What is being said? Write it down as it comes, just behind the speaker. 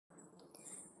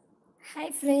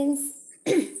Hi friends.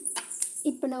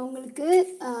 இப்போ நான் உங்களுக்கு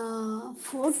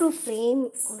ஃபோட்டோ ஃப்ரேம்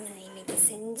ஒன்று இன்றைக்கி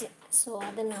செஞ்சேன். ஸோ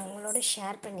அதை நான் உங்களோட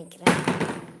ஷேர் பண்ணிக்கிறேன்.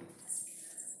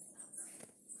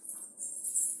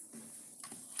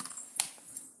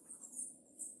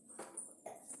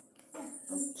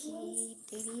 ஓகே,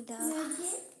 தெரியுதா?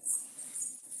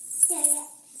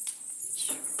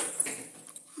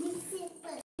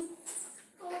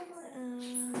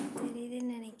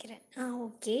 தெரியுதுன்னு நினைக்கிறேன்.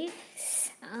 ஓகே.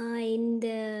 இந்த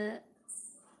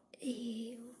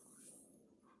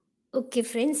ஓகே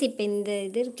ஃப்ரெண்ட்ஸ், இப்போ இந்த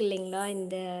இது இருக்கு இல்லைங்களா,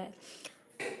 இந்த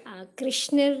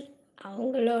கிருஷ்ணர்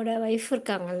அவங்களோட ஒய்ஃப்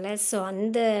இருக்காங்கல்ல, ஸோ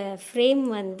அந்த ஃப்ரேம்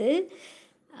வந்து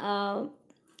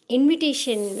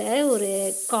இன்விடேஷனில் ஒரு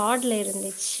கார்டில்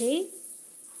இருந்துச்சு.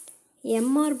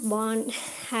 எம்ஆர் பான்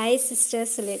ஹாய்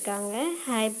சிஸ்டர் சொல்லியிருக்காங்க.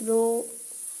 Hi bro.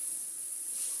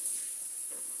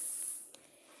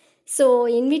 ஸோ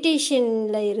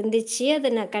இன்விடேஷனில் இருந்துச்சு, அதை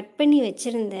நான் கட் பண்ணி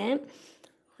வச்சுருந்தேன்.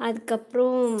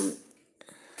 அதுக்கப்புறம்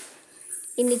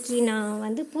இன்றைக்கி நான்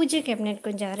வந்து பூஜை கேபினெட்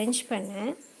கொஞ்சம் அரேஞ்ச்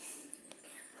பண்ணேன்.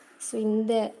 ஸோ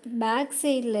இந்த பேக்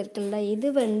சைடில் இருக்குல்ல,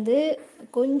 இது வந்து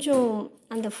கொஞ்சம்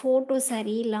அந்த ஃபோட்டோ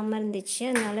சரியில்லாமல் இருந்துச்சு.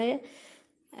 அதனால்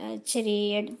சரி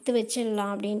எடுத்து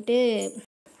வச்சிடலாம் அப்படின்ட்டு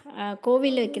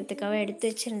கோவிலில் வைக்கிறதுக்காக எடுத்து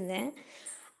வச்சுருந்தேன்.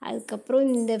 அதுக்கப்புறம்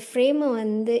இந்த ஃப்ரேமை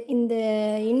வந்து இந்த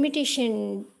இன்விடேஷன்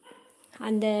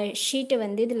அந்த ஷீட்டை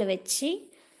வந்து இதில் வச்சு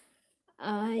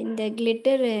இந்த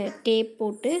கிளிட்டர் டேப்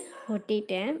போட்டு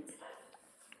ஒட்டிட்டேன்.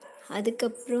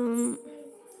 அதுக்கப்புறம்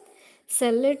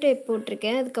செல்லோ டேப்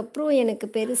போட்டிருக்கேன். அதுக்கப்புறம் எனக்கு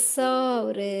பெருசாக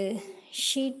ஒரு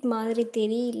ஷீட் மாதிரி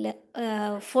தெரியல,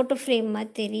 ஃபோட்டோ ஃப்ரேம்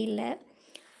மாதிரி தெரியல.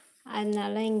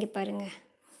 அதனால் இங்கே பாருங்கள்,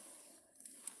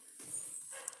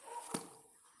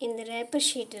 இந்த ரேப்பர்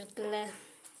ஷீட் இருக்குல்ல,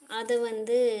 அதை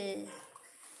வந்து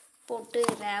போட்டு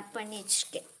ரேப் பண்ணி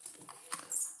வச்சுருக்கேன்.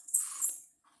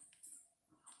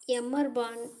 எம்ஆர்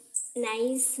பான்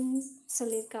நைஸ்ன்னு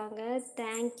சொல்லியிருக்காங்க.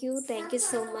 Thank you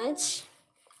so much.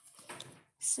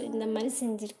 ஸோ இந்த மாதிரி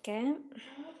செஞ்சுருக்கேன்.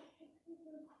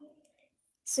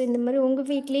 ஸோ இந்த மாதிரி உங்கள்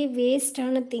வீட்லேயே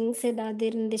வேஸ்ட்டான திங்ஸ் ஏதாவது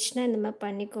இருந்துச்சுன்னா இந்த மாதிரி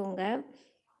பண்ணிக்கோங்க.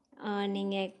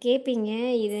 நீங்கள் கேட்பீங்க,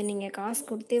 இதை நீங்கள் காசு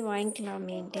கொடுத்தே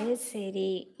வாங்கிக்கலாமேன்ட்டு. சரி,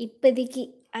 இப்போதைக்கு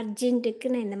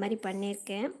அர்ஜென்ட்டுக்கு நான் இந்த மாதிரி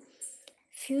பண்ணியிருக்கேன்.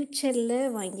 ஃப்யூச்சரில்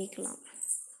வாங்கிக்கலாம்.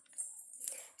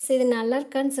 ஸோ இது நல்லா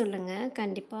இருக்கான்னு சொல்லுங்கள்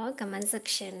கண்டிப்பாக கமெண்ட்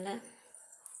செக்ஷனில்.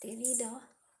 தெரியுதா?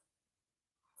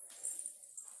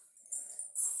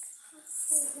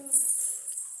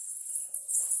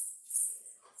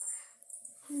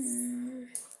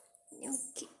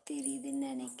 ஓகே, தெரியுதுன்னு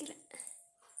நினைக்கிறேன்.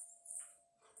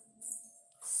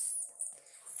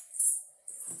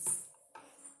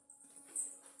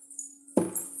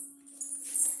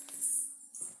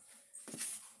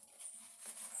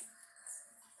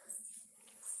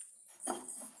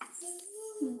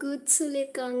 குட்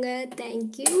சொல்லியிருக்காங்க.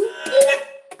 தேங்க்யூ.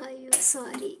 ஐயோ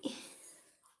சாரி.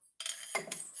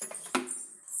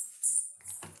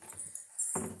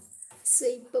 ஸோ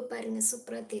இப்போ பாருங்கள்,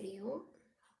 சூப்பராக தெரியும்.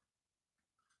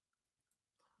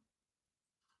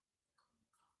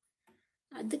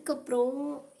 அதுக்கப்புறம்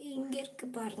இங்கே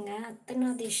இருக்குது பாருங்கள்,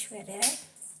 அர்த்தநாதீஸ்வரர்.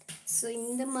 ஸோ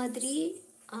இந்த மாதிரி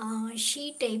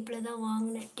ஷீட் டைப்பில் தான்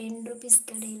வாங்கினேன் 10 ரூபீஸ்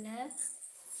கடையில்.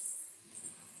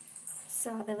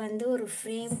 ஸோ அதை வந்து ஒரு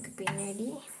ஃப்ரேமுக்கு பின்னாடி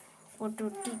போட்டு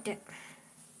ஒட்டிட்டேன்.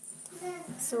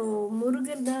 ஸோ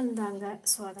முருகர் தான் இருந்தாங்க,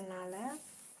 ஸோ அதனால்.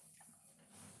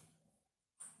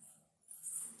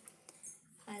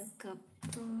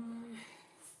 அதுக்கப்புறம்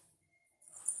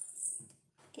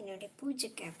என்னுடைய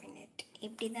பூஜை கேபினெட்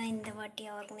இப்படி தான் இந்த வாட்டி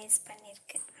ஆர்கனைஸ்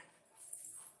பண்ணியிருக்கேன்.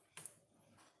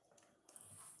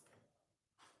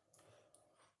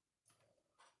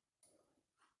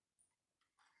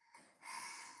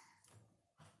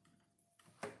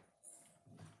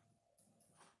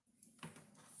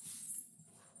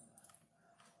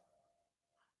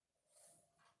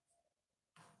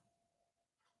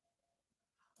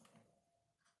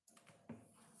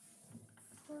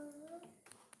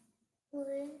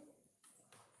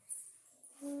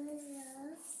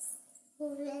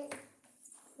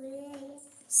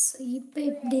 ஸோ இப்போ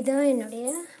இப்படி தான் என்னுடைய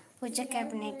பூஜை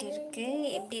கேபினெட் இருக்குது.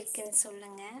 எப்படி இருக்குன்னு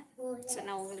சொல்லுங்கள். ஸோ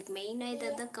நான் உங்களுக்கு மெயினாக இதை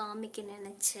தான் காமிக்க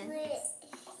நினச்சேன்.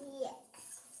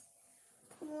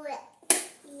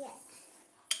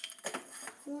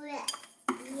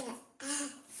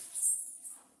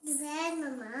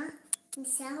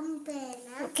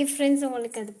 ஓகே ஃப்ரெண்ட்ஸ்,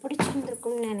 உங்களுக்கு அது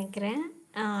பிடிச்சிருந்துருக்கும்னு நினைக்கிறேன்.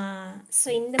 ஸோ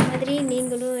இந்த மாதிரி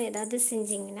நீங்களும் ஏதாவது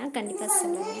செஞ்சீங்கன்னா கண்டிப்பாக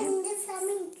சொல்லுங்கள்.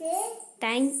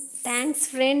 Thanks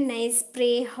friend. Nice pray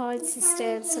hall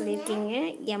sister சொல்லியிருக்கீங்க.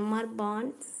 எம்ஆர் பான்.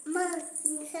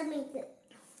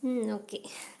 ஓகே.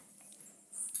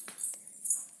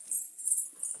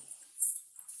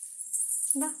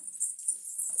 வா.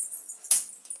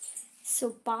 ஸோ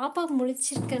பாப்பா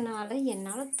முழிச்சிருக்கனால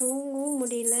என்னால் தூங்கவும்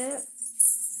முடியல,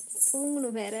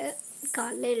 தூங்கணும் வேற,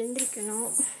 காலைல எழுந்திரிக்கணும்.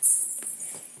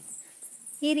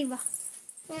 ஏறி வா.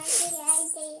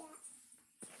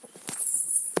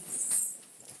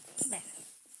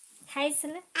 ஹாய்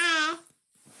சொல்லு.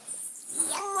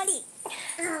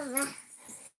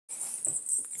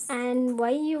 And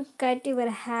why you cut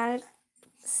your hair,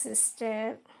 sister?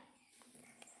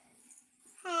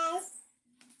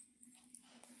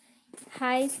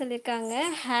 Hi சொல்லியிருக்காங்க.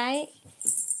 ஹாய்.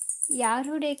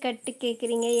 யாருடைய கட்டு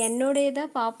கேட்குறீங்க? என்னுடையதா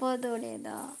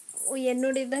பாப்பாவோடையதா? ஓ,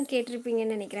 என்னுடைய தான்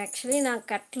கேட்டிருப்பீங்கன்னு நினைக்கிறேன். ஆக்சுவலி நான்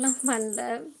கட்லாம் பண்ணல,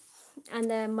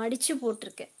 அந்த மடித்து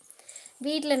போட்டிருக்கேன்.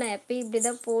 வீட்டில் நான் எப்பயும் இப்படி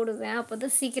தான் போடுவேன், அப்போ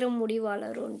தான் சீக்கிரம் முடி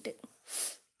வளரும்ன்ட்டு.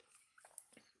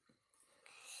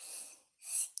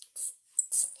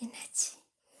 என்னாச்சு?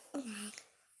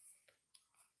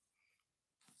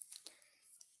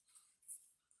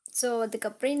 ஸோ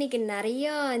அதுக்கப்புறம் இன்றைக்கி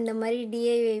நிறையா இந்த மாதிரி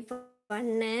டிஐவை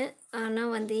பண்ணேன்.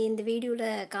 ஆனால் வந்து இந்த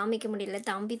வீடியோவில் காமிக்க முடியல,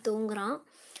 தம்பி தூங்குறான்.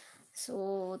 ஸோ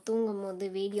தூங்கும் போது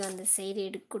வீடியோ அந்த சைடு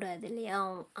எடுக்கக்கூடாது இல்லையா,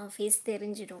 அவன் ஃபேஸ்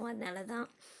தெரிஞ்சிடும், அதனால தான்.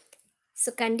 ஸோ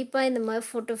கண்டிப்பாக இந்த மாதிரி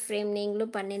ஃபோட்டோ ஃப்ரேம்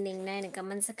நீங்களும் பண்ணியிருந்தீங்கன்னா எனக்கு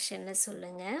கமெண்ட் செக்ஷனில்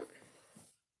சொல்லுங்கள்.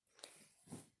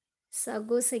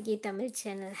 சகோசகி தமிழ்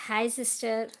சேனல். ஹாய்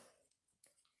சிஸ்டர்,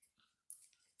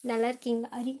 நல்லா இருக்கீங்களா?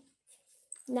 அரி,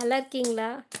 நல்லா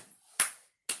இருக்கீங்களா?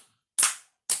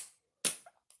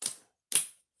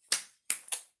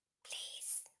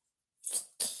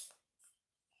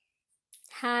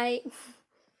 ஹாய்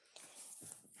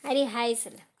ஹரி, ஹாய்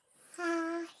சொல்லு.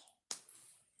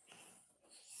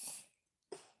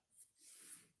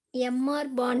 எம்ஆர்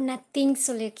பாண்ட் நத்திங்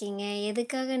சொல்லியிருக்கீங்க,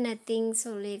 எதுக்காக நத்திங்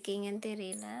சொல்லியிருக்கீங்கன்னு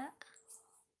தெரியல.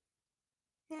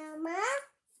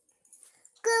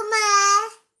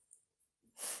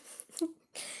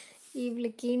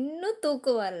 இவளுக்கு இன்னும்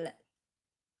தூக்கம் வரல.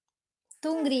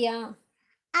 தூங்குறியா?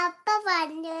 அப்பா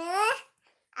வந்து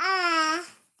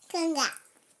தூங்க.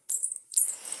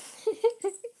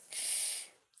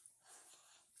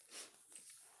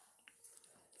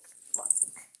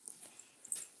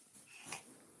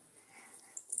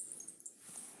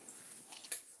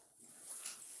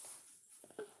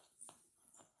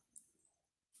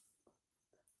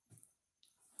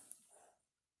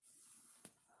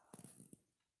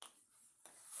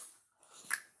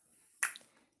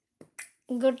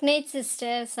 Good night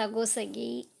sister, சகோசகி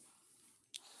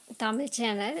Tamil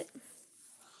channel.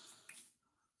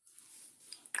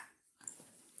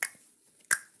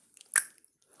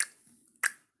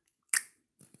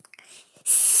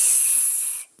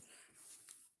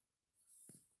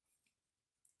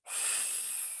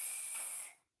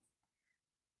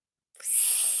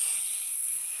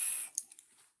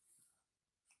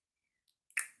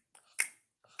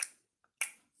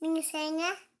 நீங்கள் செய்யுங்க.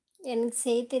 எனக்கு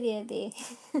செய்ய தெரியாது.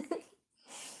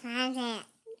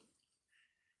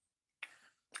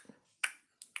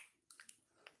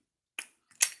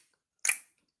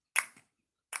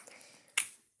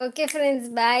 Okay friends,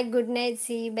 bye, good night,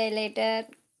 C by later.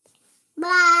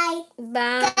 Bye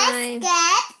bye.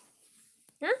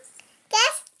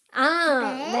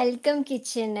 Welcome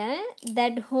kitchen.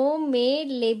 That home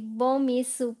made lip balm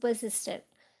is super sister.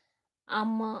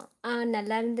 ஆமாம்,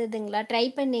 நல்லா இருந்ததுங்களா? ட்ரை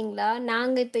பண்ணிங்களா?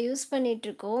 நாங்கள் இப்போ யூஸ்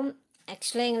பண்ணிகிட்ருக்கோம்.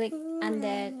 ஆக்சுவலாக எங்களுக்கு அந்த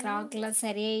கிராக்லாம்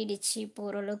சரியாயிடுச்சு, இப்போ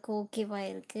ஓரளவுக்கு ஓகேவாக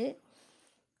இருக்குது.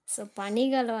 ஸோ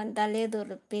பனிகாலம் வந்தாலே அது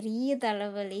ஒரு பெரிய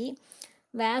தலைவலி.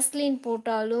 வேஸ்லின்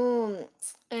போட்டாலும்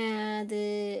அது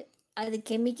அது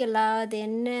கெமிக்கலாக, அது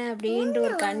என்ன அப்படின்ற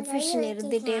ஒரு கன்ஃபியூஷன்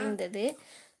இருந்துகிட்டே இருந்தது.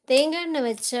 தேங்காய் எண்ணெய்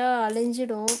வச்சா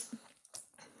அழிஞ்சிடும்,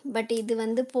 பட் இது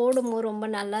வந்து போடும்போது ரொம்ப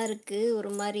நல்லா இருக்குது. ஒரு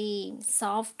மாதிரி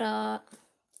சாஃப்டாக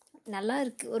நல்லா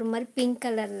இருக்குது, ஒரு மாதிரி பிங்க்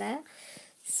கலரில்.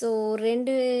 ஸோ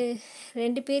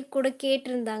ரெண்டு பேர் கூட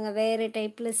கேட்டிருந்தாங்க வேறு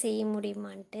டைப்பில் செய்ய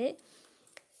முடியுமான்ட்டு.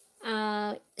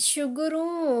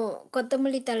 சுகரும்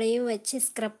கொத்தமல்லி தலையும் வச்சு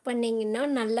ஸ்க்ரப் பண்ணிங்கன்னா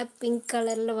நல்லா பிங்க்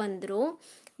கலரில் வந்துடும்.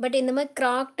 பட் இந்த மாதிரி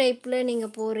கிராக் டைப்பில்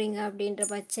நீங்கள் போடுறீங்க அப்படின்ற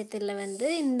பட்சத்தில் வந்து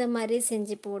இந்த மாதிரி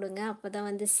செஞ்சு போடுங்க, அப்போ தான்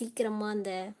வந்து சீக்கிரமாக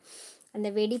அந்த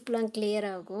வெடிப்புலாம் கிளியர்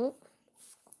ஆகும்.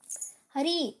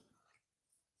 ஹரி,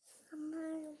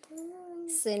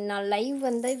 சரி, நான் லைவ்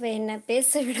வந்தால் இவன் என்ன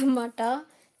பேச விட மாட்டா.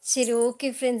 சரி, okay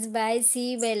friends, bye, C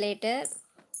by later.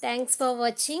 Thanks for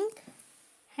வாட்சிங்.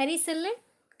 ஹரி சொல்லு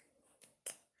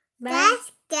பாய்.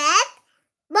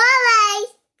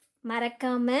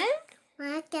 மறக்காம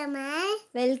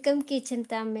welcome kitchen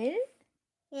Tamil.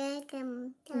 Welcome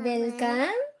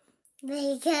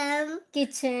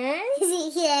kitchen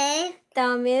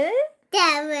Tamil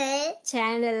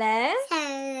சேனலை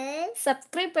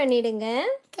சப்ஸ்கிரைப் பண்ணிடுங்க.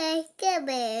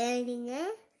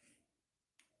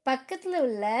 பக்கத்தில்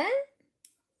உள்ள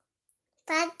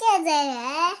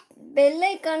பெல்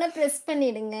ஐக்கானை ப்ரெஸ்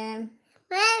பண்ணிடுங்க.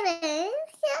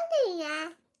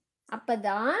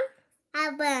 அப்பதான்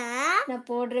நான்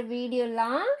போடுற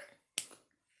வீடியோலாம்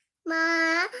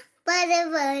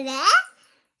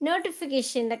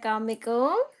நோட்டிஃபிகேஷன்ல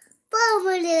காமிக்கும்.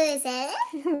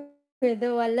 ஏதோ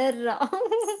வளர்றா.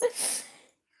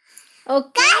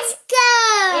 ஓகே,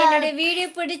 என்னோட வீடியோ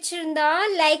பிடிச்சிருந்தா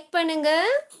லைக் பண்ணுங்க,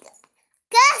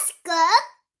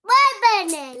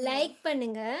 லைக்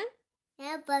பண்ணுங்க,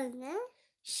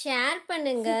 ஷேர்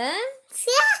பண்ணுங்க,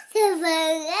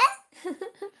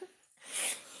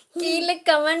 கீழே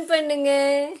கமெண்ட் பண்ணுங்க.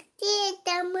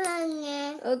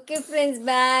 ஓகே ஃப்ரெண்ட்ஸ்,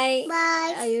 பாய்.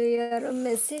 ஐயோ, யாரோ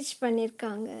மெசேஜ்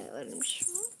பண்ணியிருக்காங்க, ஒரு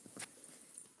நிமிஷம்.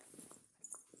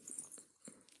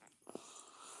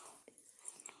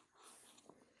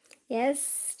 S,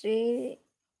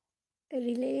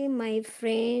 relay my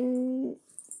friend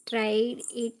tried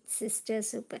it sister,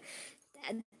 super.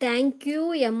 Thank you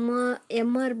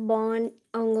MR பான்.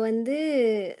 அவங்க வந்து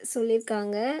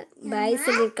சொல்லியிருக்காங்க, பாய்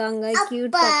சொல்லியிருக்காங்க,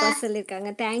 க்யூட் பாப்பா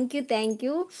சொல்லியிருக்காங்க.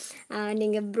 தேங்க்யூ.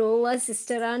 நீங்கள் ப்ரோவா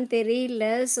சிஸ்டரான்னு தெரியல.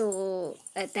 So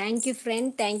thank you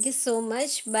friend, thank you so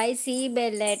much. By, C by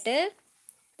later.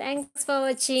 Thanks for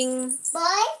வாட்சிங்.